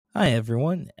Hi,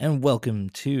 everyone, and welcome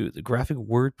to the Graphic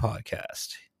Word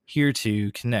Podcast, here to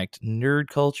connect nerd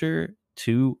culture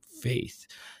to faith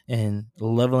and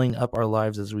leveling up our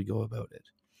lives as we go about it.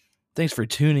 Thanks for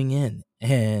tuning in,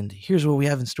 and here's what we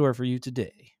have in store for you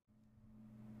today.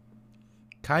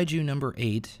 Kaiju number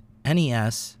 8,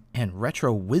 NES, and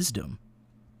Retro Wisdom.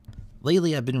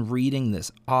 Lately, I've been reading this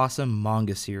awesome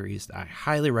manga series that I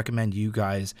highly recommend you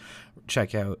guys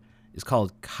check out. It's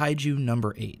called Kaiju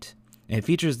number 8. And it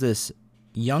features this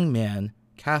young man,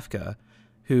 Kafka,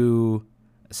 who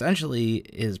essentially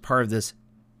is part of this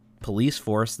police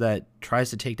force that tries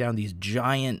to take down these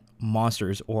giant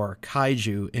monsters, or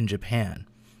kaiju, in Japan.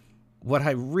 What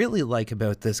I really like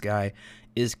about this guy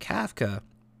is Kafka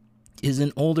is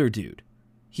an older dude.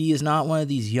 He is not one of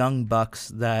these young bucks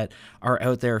that are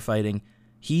out there fighting.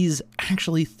 He's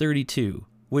actually 32,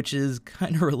 which is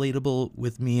kind of relatable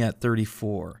with me at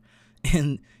 34.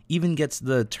 And even gets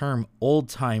the term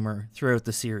old-timer throughout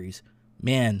the series.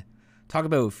 Man, talk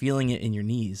about feeling it in your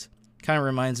knees. Kind of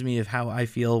reminds me of how I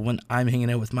feel when I'm hanging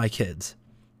out with my kids.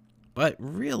 But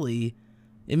really,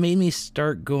 it made me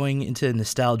start going into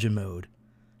nostalgia mode.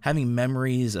 Having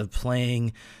memories of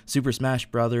playing Super Smash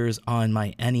Bros. On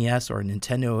my NES or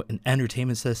Nintendo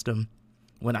Entertainment System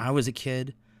when I was a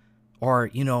kid.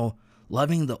 Or,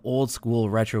 loving the old school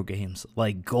retro games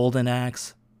like Golden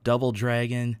Axe, Double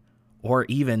Dragon, or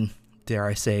even, dare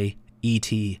I say,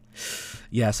 E.T.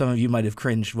 Yeah, some of you might have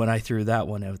cringed when I threw that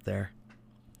one out there.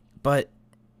 But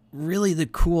really the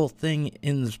cool thing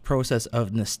in this process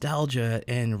of nostalgia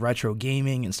and retro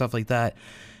gaming and stuff like that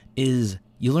is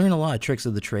you learn a lot of tricks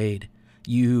of the trade.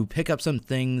 You pick up some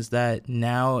things that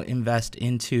now invest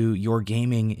into your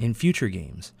gaming in future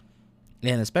games.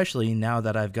 And especially now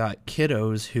that I've got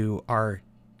kiddos who are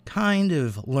kind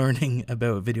of learning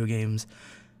about video games,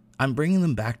 I'm bringing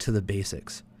them back to the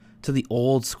basics, to the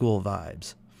old school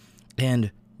vibes, and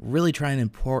really trying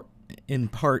to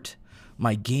impart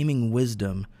my gaming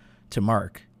wisdom to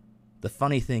Mark. The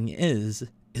funny thing is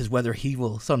whether he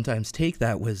will sometimes take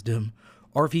that wisdom,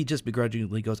 or if he just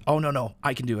begrudgingly goes, "Oh, no,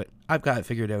 I can do it. I've got it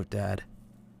figured out, Dad."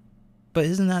 But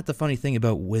isn't that the funny thing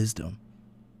about wisdom?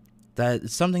 That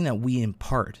it's something that we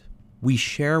impart, we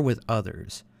share with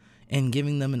others, and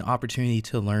giving them an opportunity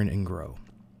to learn and grow.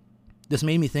 This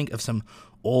made me think of some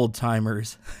old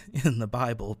timers in the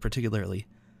Bible, particularly,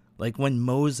 like when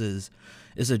Moses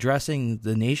is addressing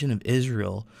the nation of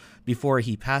Israel before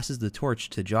he passes the torch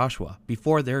to Joshua,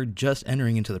 before they're just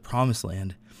entering into the promised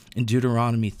land in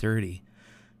Deuteronomy 30,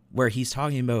 where he's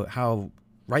talking about how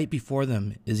right before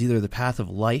them is either the path of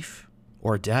life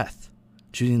or death,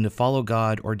 choosing to follow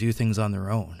God or do things on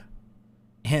their own.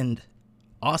 And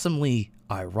awesomely,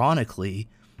 ironically,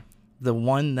 the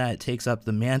one that takes up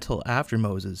the mantle after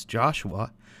Moses,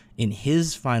 Joshua, in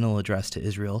his final address to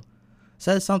Israel,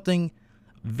 says something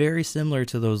very similar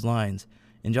to those lines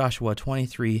in Joshua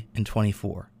 23 and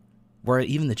 24, where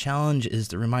even the challenge is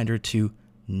the reminder to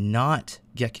not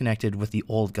get connected with the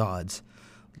old gods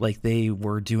like they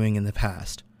were doing in the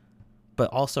past,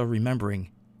 but also remembering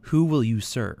who will you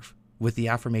serve, with the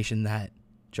affirmation that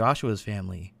Joshua's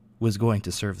family was going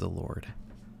to serve the Lord.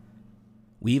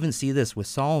 We even see this with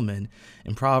Solomon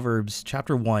in Proverbs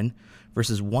chapter 1,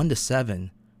 verses 1 to 7,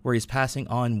 where he's passing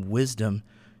on wisdom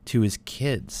to his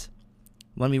kids.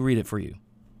 Let me read it for you.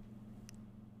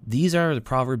 These are the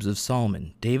Proverbs of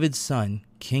Solomon, David's son,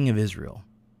 king of Israel.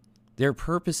 Their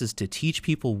purpose is to teach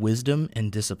people wisdom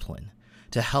and discipline,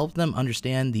 to help them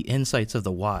understand the insights of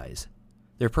the wise.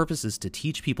 Their purpose is to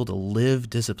teach people to live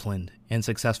disciplined and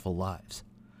successful lives,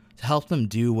 to help them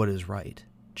do what is right,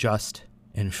 just,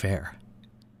 and fair.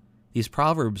 These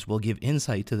proverbs will give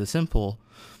insight to the simple,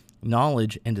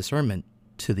 knowledge and discernment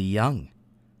to the young.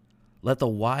 Let the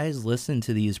wise listen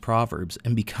to these proverbs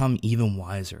and become even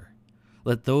wiser.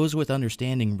 Let those with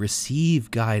understanding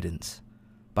receive guidance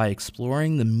by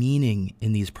exploring the meaning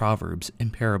in these proverbs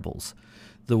and parables,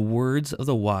 the words of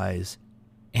the wise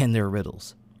and their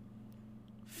riddles.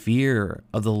 Fear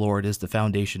of the Lord is the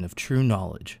foundation of true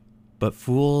knowledge, but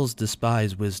fools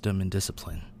despise wisdom and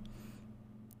discipline.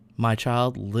 My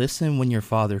child, listen when your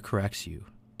father corrects you.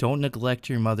 Don't neglect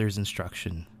your mother's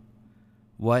instruction.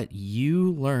 What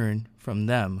you learn from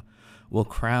them will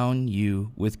crown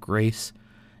you with grace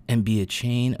and be a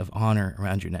chain of honor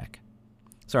around your neck.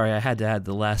 Sorry, I had to add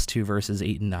the last two verses,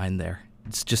 8 and 9 there.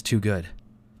 It's just too good.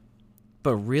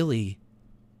 But really,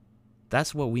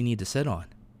 that's what we need to sit on.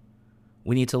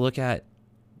 We need to look at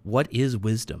what is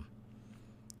wisdom.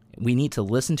 We need to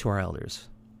listen to our elders.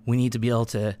 We need to be able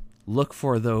to look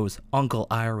for those Uncle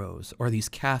Irohs or these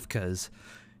Kafkas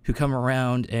who come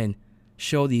around and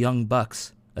show the young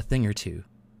bucks a thing or two.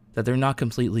 that they're not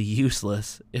completely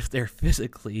useless if they're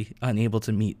physically unable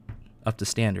to meet up to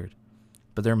standard,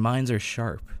 but their minds are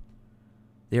sharp.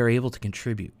 They are able to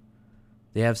contribute.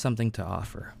 They have something to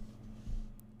offer.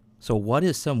 So what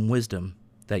is some wisdom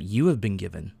that you have been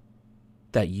given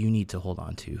that you need to hold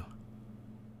on to?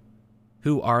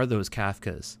 Who are those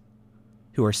Kafkas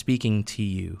who are speaking to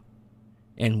you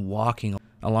and walking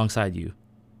alongside you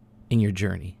in your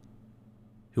journey?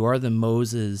 Who are the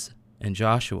Moses and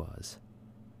Joshuas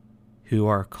who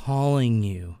are calling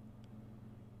you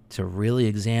to really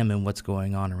examine what's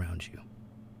going on around you?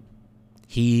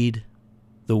 Heed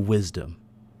the wisdom.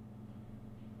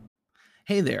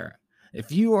 Hey there. If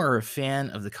you are a fan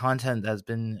of the content that's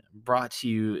been brought to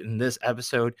you in this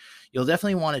episode, you'll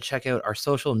definitely want to check out our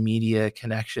social media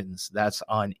connections. That's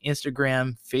on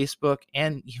Instagram, Facebook,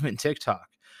 and even TikTok.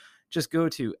 Just go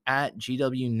to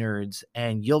 @GW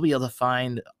and you'll be able to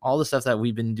find all the stuff that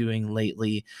we've been doing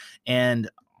lately and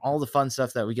all the fun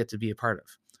stuff that we get to be a part of.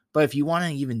 But if you want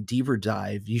an even deeper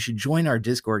dive, you should join our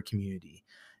Discord community.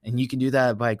 And you can do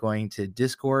that by going to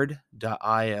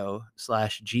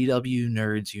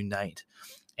discord.io/GW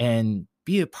and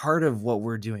be a part of what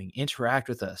we're doing. Interact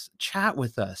with us, chat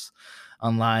with us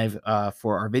on live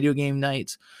for our video game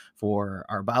nights, for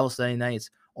our Bible study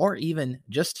nights, or even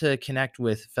just to connect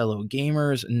with fellow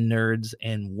gamers, nerds,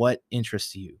 and what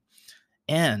interests you.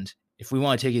 And if we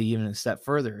want to take it even a step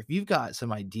further, if you've got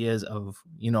some ideas of,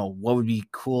 what would be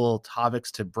cool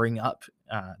topics to bring up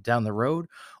down the road,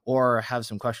 or have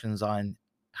some questions on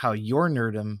how your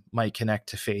nerdom might connect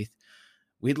to faith,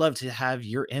 we'd love to have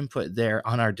your input there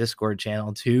on our Discord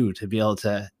channel too, to be able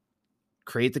to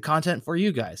create the content for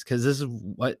you guys, because this is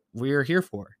what we're here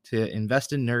for, to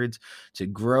invest in nerds, to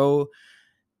grow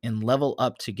and level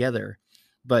up together,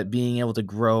 but being able to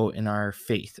grow in our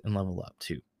faith and level up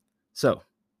too. So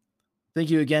thank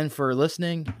you again for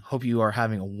listening. Hope you are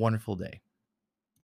having a wonderful day.